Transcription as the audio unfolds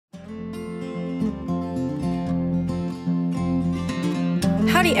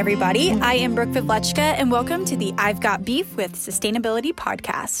Howdy, everybody. I am Brooke Vivlechka, and welcome to the I've Got Beef with Sustainability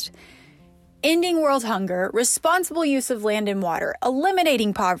podcast. Ending world hunger, responsible use of land and water,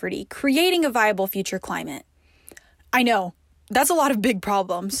 eliminating poverty, creating a viable future climate. I know, that's a lot of big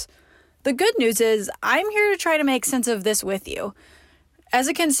problems. The good news is I'm here to try to make sense of this with you. As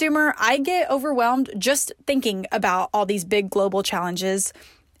a consumer, I get overwhelmed just thinking about all these big global challenges.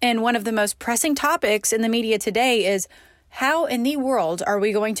 And one of the most pressing topics in the media today is how in the world are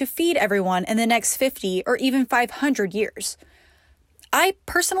we going to feed everyone in the next 50 or even 500 years? I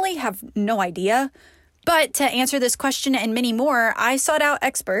personally have no idea, but to answer this question and many more, I sought out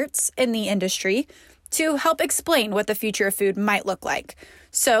experts in the industry to help explain what the future of food might look like.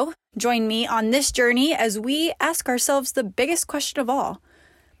 So join me on this journey as we ask ourselves the biggest question of all.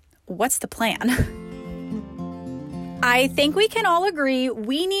 What's the plan? I think we can all agree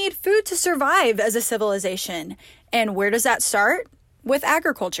we need food to survive as a civilization. And where does that start? With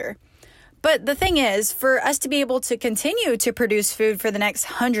agriculture. But the thing is, for us to be able to continue to produce food for the next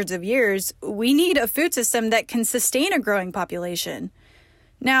hundreds of years, we need a food system that can sustain a growing population.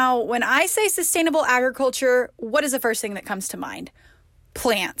 Now, when I say sustainable agriculture, what is the first thing that comes to mind?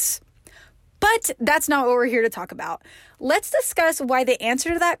 Plants. But that's not what we're here to talk about. Let's discuss why the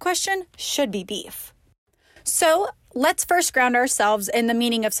answer to that question should be beef. So, let's first ground ourselves in the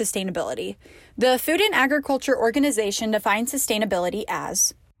meaning of sustainability. The Food and Agriculture Organization defines sustainability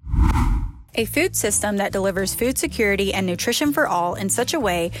as a food system that delivers food security and nutrition for all in such a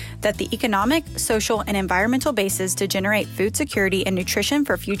way that the economic, social, and environmental bases to generate food security and nutrition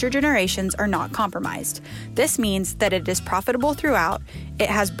for future generations are not compromised. This means that it is profitable throughout, it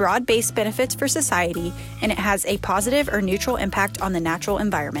has broad-based benefits for society, and it has a positive or neutral impact on the natural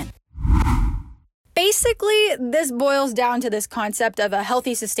environment. Basically, this boils down to this concept of a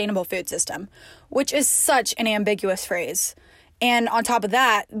healthy, sustainable food system, which is such an ambiguous phrase. And on top of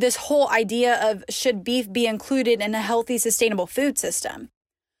that, this whole idea of should beef be included in a healthy, sustainable food system?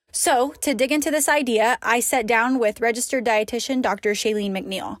 So, to dig into this idea, I sat down with registered dietitian Dr. Shailene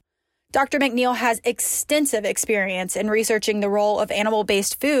McNeil. Dr. McNeil has extensive experience in researching the role of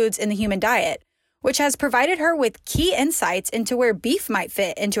animal-based foods in the human diet, which has provided her with key insights into where beef might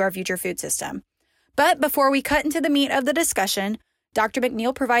fit into our future food system. But before we cut into the meat of the discussion, Dr.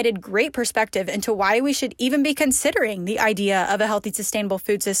 McNeil provided great perspective into why we should even be considering the idea of a healthy, sustainable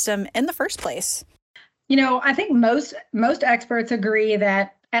food system in the first place. You know, I think most experts agree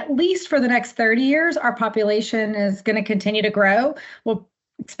that at least for the next 30 years, our population is going to continue to grow. We'll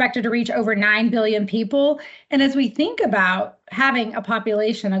expect it to reach over 9 billion people. And as we think about having a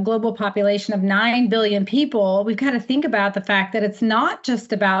population, a global population of 9 billion people, we've got to think about the fact that it's not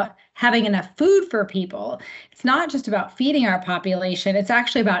just about having enough food for people. It's not just about feeding our population. It's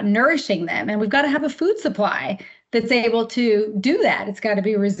actually about nourishing them. And we've got to have a food supply that's able to do that. It's got to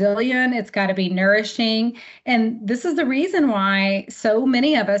be resilient. It's got to be nourishing. And this is the reason why so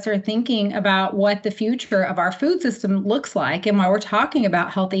many of us are thinking about what the future of our food system looks like and why we're talking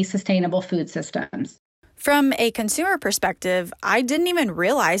about healthy, sustainable food systems. From a consumer perspective, I didn't even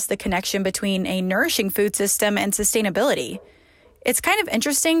realize the connection between a nourishing food system and sustainability. It's kind of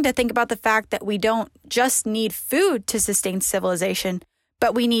interesting to think about the fact that we don't just need food to sustain civilization,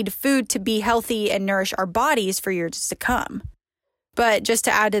 but we need food to be healthy and nourish our bodies for years to come. But just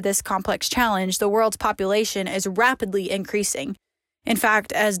to add to this complex challenge, the world's population is rapidly increasing. In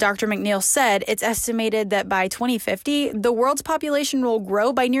fact, as Dr. McNeil said, it's estimated that by 2050, the world's population will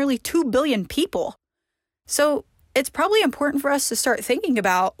grow by nearly 2 billion people. So it's probably important for us to start thinking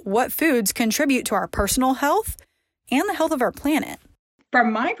about what foods contribute to our personal health and the health of our planet.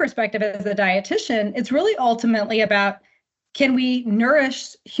 From my perspective as a dietitian, it's really ultimately about, can we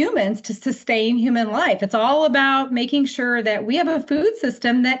nourish humans to sustain human life? It's all about making sure that we have a food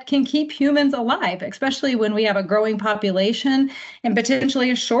system that can keep humans alive, especially when we have a growing population and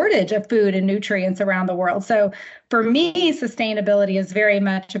potentially a shortage of food and nutrients around the world. So for me, sustainability is very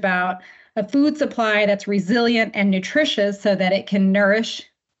much about a food supply that's resilient and nutritious so that it can nourish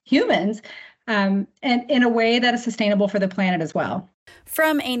humans and in a way that is sustainable for the planet as well.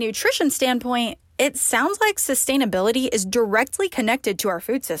 From a nutrition standpoint, it sounds like sustainability is directly connected to our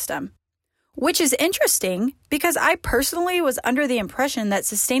food system, which is interesting because I personally was under the impression that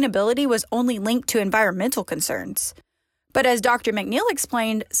sustainability was only linked to environmental concerns. But as Dr. McNeil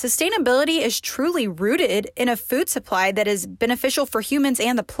explained, sustainability is truly rooted in a food supply that is beneficial for humans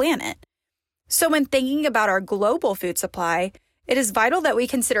and the planet. So when thinking about our global food supply, it is vital that we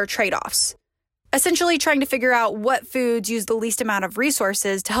consider trade-offs. Essentially trying to figure out what foods use the least amount of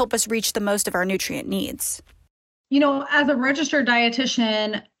resources to help us reach the most of our nutrient needs. You know, as a registered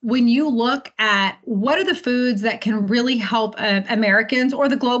dietitian, when you look at what are the foods that can really help Americans or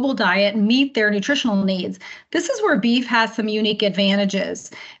the global diet meet their nutritional needs, this is where beef has some unique advantages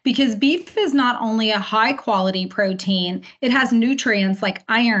because beef is not only a high quality protein, it has nutrients like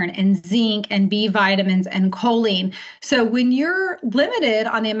iron and zinc and B vitamins and choline. So when you're limited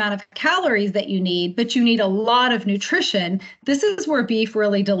on the amount of calories that you need, but you need a lot of nutrition, this is where beef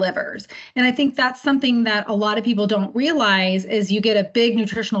really delivers. And I think that's something that a lot of people don't realize is you get a big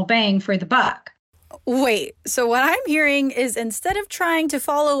nutritional bang for the buck. Wait, so what I'm hearing is instead of trying to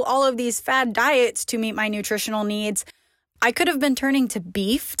follow all of these fad diets to meet my nutritional needs, I could have been turning to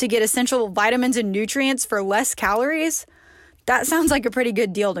beef to get essential vitamins and nutrients for less calories? That sounds like a pretty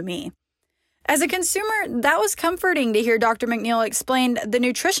good deal to me. As a consumer, that was comforting to hear Dr. McNeil explain the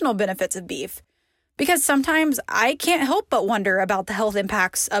nutritional benefits of beef, because sometimes I can't help but wonder about the health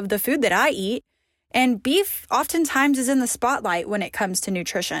impacts of the food that I eat. And beef oftentimes is in the spotlight when it comes to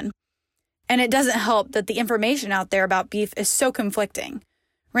nutrition. And it doesn't help that the information out there about beef is so conflicting,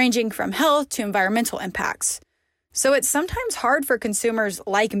 ranging from health to environmental impacts. So it's sometimes hard for consumers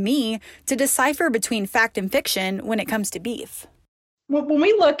like me to decipher between fact and fiction when it comes to beef. Well, when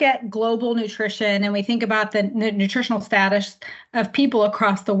we look at global nutrition and we think about the nutritional status of people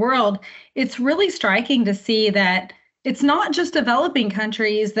across the world, it's really striking to see that it's not just developing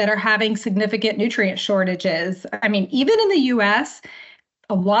countries that are having significant nutrient shortages. I mean, even in the US,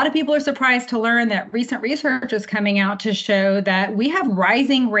 a lot of people are surprised to learn that recent research is coming out to show that we have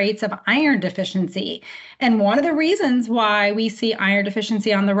rising rates of iron deficiency. And one of the reasons why we see iron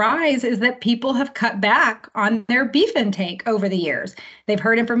deficiency on the rise is that people have cut back on their beef intake over the years. They've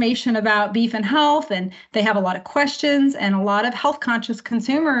heard information about beef and health, and they have a lot of questions, and a lot of health conscious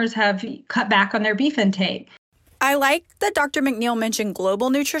consumers have cut back on their beef intake. I like that Dr. McNeil mentioned global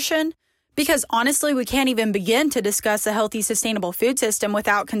nutrition because honestly, we can't even begin to discuss a healthy, sustainable food system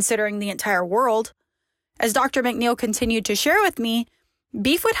without considering the entire world. As Dr. McNeil continued to share with me,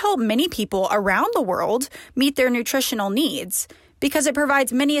 beef would help many people around the world meet their nutritional needs because it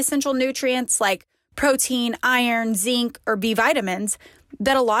provides many essential nutrients like protein, iron, zinc, or B vitamins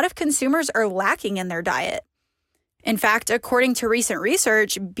that a lot of consumers are lacking in their diet. In fact, according to recent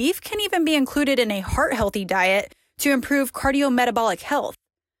research, beef can even be included in a heart-healthy diet to improve cardiometabolic health.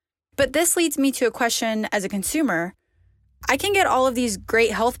 But this leads me to a question as a consumer. I can get all of these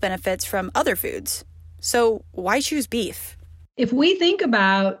great health benefits from other foods. So why choose beef? If we think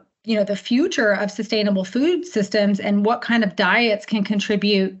about, the future of sustainable food systems and what kind of diets can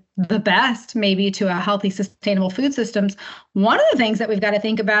contribute the best maybe to a healthy, sustainable food systems, one of the things that we've got to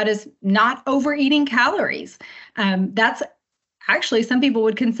think about is not overeating calories. That's actually, some people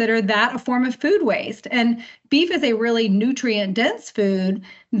would consider that a form of food waste. And beef is a really nutrient-dense food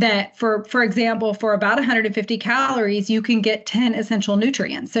that, for example, for about 150 calories, you can get 10 essential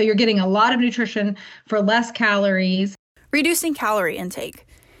nutrients. So you're getting a lot of nutrition for less calories. Reducing calorie intake.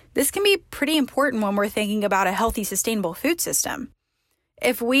 This can be pretty important when we're thinking about a healthy, sustainable food system.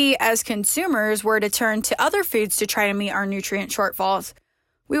 If we, as consumers, were to turn to other foods to try to meet our nutrient shortfalls,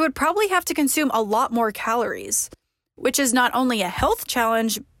 we would probably have to consume a lot more calories, which is not only a health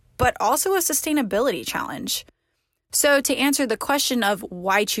challenge, but also a sustainability challenge. So to answer the question of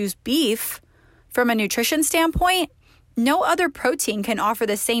why choose beef, from a nutrition standpoint, no other protein can offer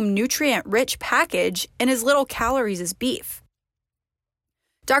the same nutrient-rich package in as little calories as beef.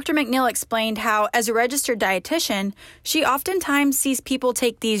 Dr. McNeil explained how, as a registered dietitian, she oftentimes sees people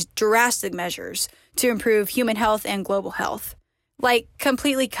take these drastic measures to improve human health and global health, like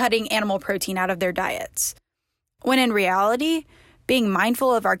completely cutting animal protein out of their diets. When in reality, being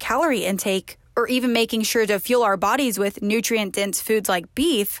mindful of our calorie intake or even making sure to fuel our bodies with nutrient-dense foods like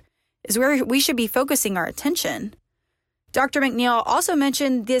beef is where we should be focusing our attention. Dr. McNeil also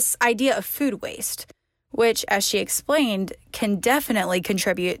mentioned this idea of food waste, which, as she explained, can definitely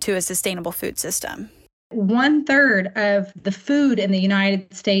contribute to a sustainable food system. 1/3 of the food in the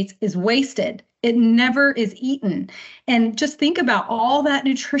United States is wasted. It never is eaten. And just think about all that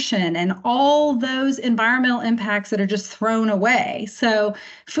nutrition and all those environmental impacts that are just thrown away. So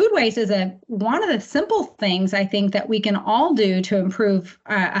food waste is one of the simple things I think that we can all do to improve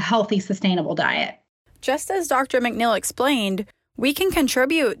a healthy, sustainable diet. Just as Dr. McNeil explained, we can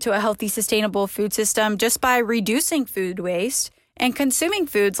contribute to a healthy, sustainable food system just by reducing food waste and consuming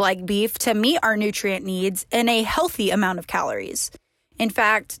foods like beef to meet our nutrient needs in a healthy amount of calories. In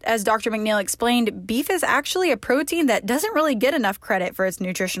fact, as Dr. McNeil explained, beef is actually a protein that doesn't really get enough credit for its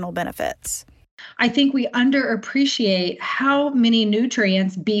nutritional benefits. I think we underappreciate how many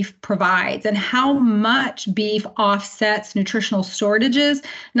nutrients beef provides and how much beef offsets nutritional shortages,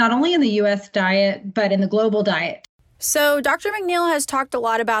 not only in the U.S. diet, but in the global diet. So Dr. McNeil has talked a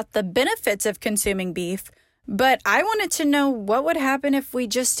lot about the benefits of consuming beef, but I wanted to know what would happen if we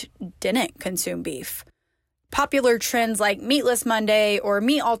just didn't consume beef. Popular trends like Meatless Monday or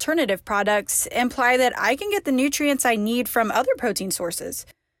meat alternative products imply that I can get the nutrients I need from other protein sources.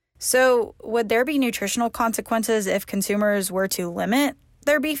 So would there be nutritional consequences if consumers were to limit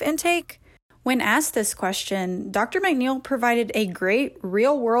their beef intake? When asked this question, Dr. McNeil provided a great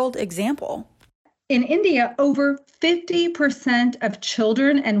real-world example. In India, over 50% of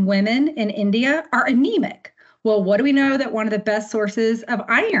children and women in India are anemic. Well, what do we know that one of the best sources of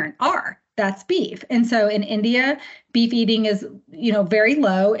iron are? That's beef. And so in India, beef eating is, very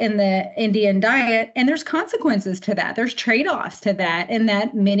low in the Indian diet. And there's consequences to that. There's trade-offs to that, in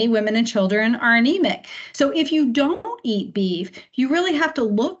that many women and children are anemic. So if you don't eat beef, you really have to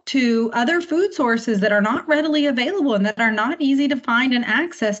look to other food sources that are not readily available and that are not easy to find and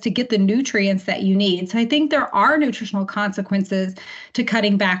access to get the nutrients that you need. So I think there are nutritional consequences to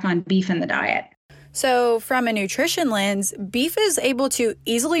cutting back on beef in the diet. So from a nutrition lens, beef is able to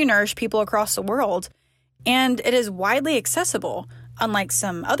easily nourish people across the world, and it is widely accessible, unlike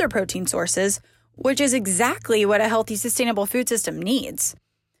some other protein sources, which is exactly what a healthy, sustainable food system needs.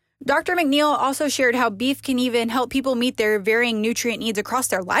 Dr. McNeil also shared how beef can even help people meet their varying nutrient needs across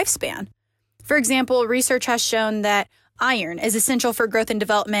their lifespan. For example, research has shown that iron is essential for growth and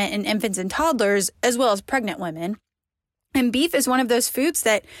development in infants and toddlers, as well as pregnant women. And beef is one of those foods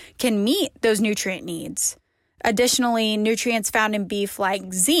that can meet those nutrient needs. Additionally, nutrients found in beef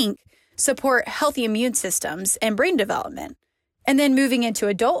like zinc support healthy immune systems and brain development. And then moving into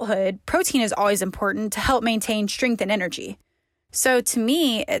adulthood, protein is always important to help maintain strength and energy. So to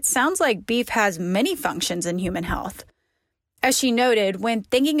me, it sounds like beef has many functions in human health. As she noted, when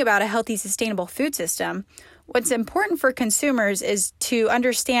thinking about a healthy, sustainable food system, what's important for consumers is to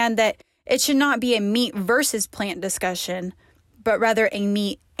understand that it should not be a meat versus plant discussion, but rather a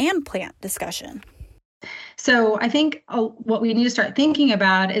meat and plant discussion. So I think what we need to start thinking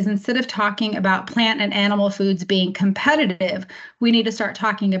about is, instead of talking about plant and animal foods being competitive, we need to start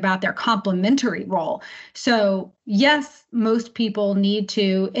talking about their complementary role. So yes, most people need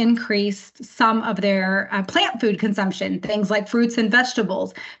to increase some of their plant food consumption, things like fruits and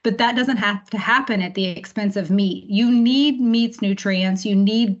vegetables, but that doesn't have to happen at the expense of meat. You need meat's nutrients, you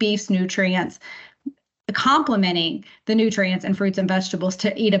need beef's nutrients, complementing the nutrients in fruits and vegetables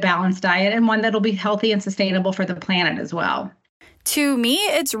to eat a balanced diet, and one that'll be healthy and sustainable for the planet as well. To me,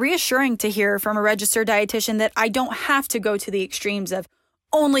 it's reassuring to hear from a registered dietitian that I don't have to go to the extremes of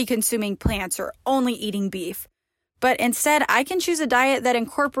only consuming plants or only eating beef, but instead I can choose a diet that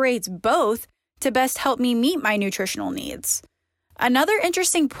incorporates both to best help me meet my nutritional needs. Another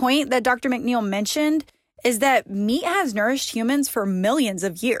interesting point that Dr. McNeil mentioned is that meat has nourished humans for millions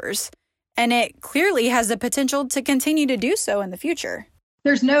of years, and it clearly has the potential to continue to do so in the future.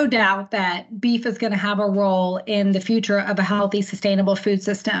 There's no doubt that beef is going to have a role in the future of a healthy, sustainable food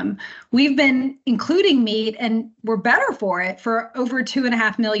system. We've been including meat, and we're better for it, for over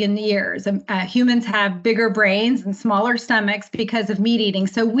 2.5 million years. Humans have bigger brains and smaller stomachs because of meat eating.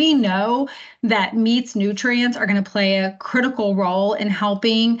 So we know that meat's nutrients are going to play a critical role in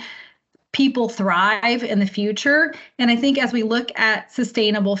helping people thrive in the future. And I think as we look at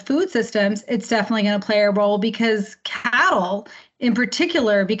sustainable food systems, it's definitely going to play a role, because cattle in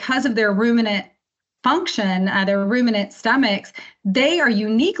particular, because of their ruminant function, their ruminant stomachs, they are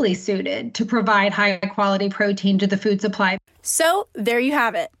uniquely suited to provide high quality protein to the food supply. So there you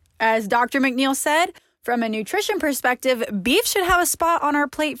have it. As Dr. McNeil said, from a nutrition perspective, beef should have a spot on our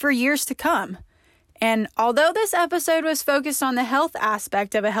plate for years to come. And although this episode was focused on the health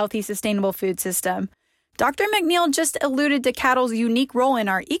aspect of a healthy, sustainable food system, Dr. McNeil just alluded to cattle's unique role in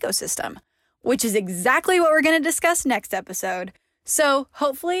our ecosystem, which is exactly what we're going to discuss next episode. So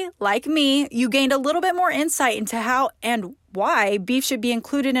hopefully, like me, you gained a little bit more insight into how and why beef should be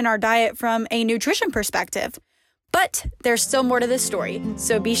included in our diet from a nutrition perspective. But there's still more to this story,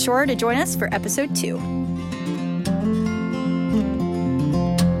 so be sure to join us for episode 2.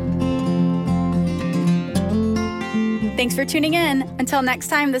 Thanks for tuning in. Until next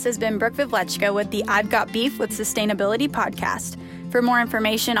time, this has been Brooke Vivlechka with the I've Got Beef with Sustainability podcast. For more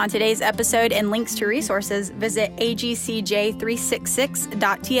information on today's episode and links to resources, visit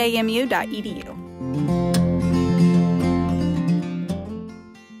agcj366.tamu.edu.